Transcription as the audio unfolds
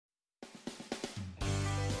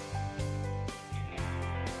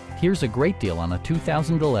Here's a great deal on a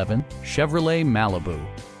 2011 Chevrolet Malibu.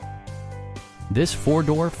 This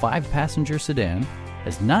four-door, five-passenger sedan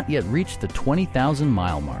has not yet reached the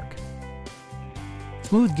 20,000-mile mark.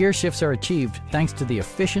 Smooth gear shifts are achieved thanks to the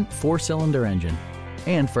efficient four-cylinder engine.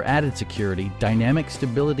 And for added security, dynamic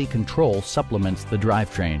stability control supplements the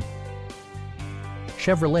drivetrain.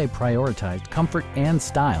 Chevrolet prioritized comfort and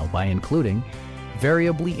style by including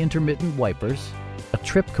variably intermittent wipers, a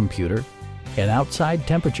trip computer, an outside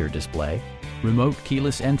temperature display, remote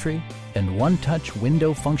keyless entry, and one-touch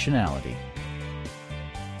window functionality.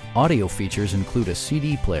 Audio features include a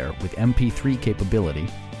CD player with MP3 capability,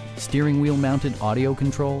 steering wheel mounted audio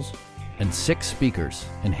controls, and 6 speakers,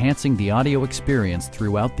 enhancing the audio experience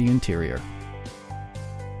throughout the interior.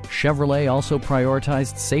 Chevrolet also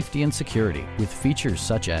prioritized safety and security with features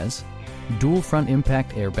such as dual front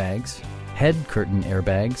impact airbags, head curtain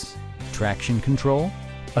airbags, traction control,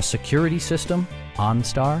 a security system,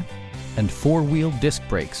 OnStar, and four-wheel disc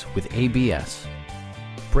brakes with ABS.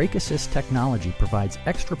 Brake Assist technology provides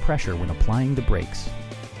extra pressure when applying the brakes.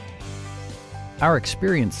 Our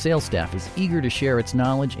experienced sales staff is eager to share its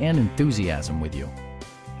knowledge and enthusiasm with you.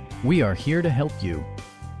 We are here to help you.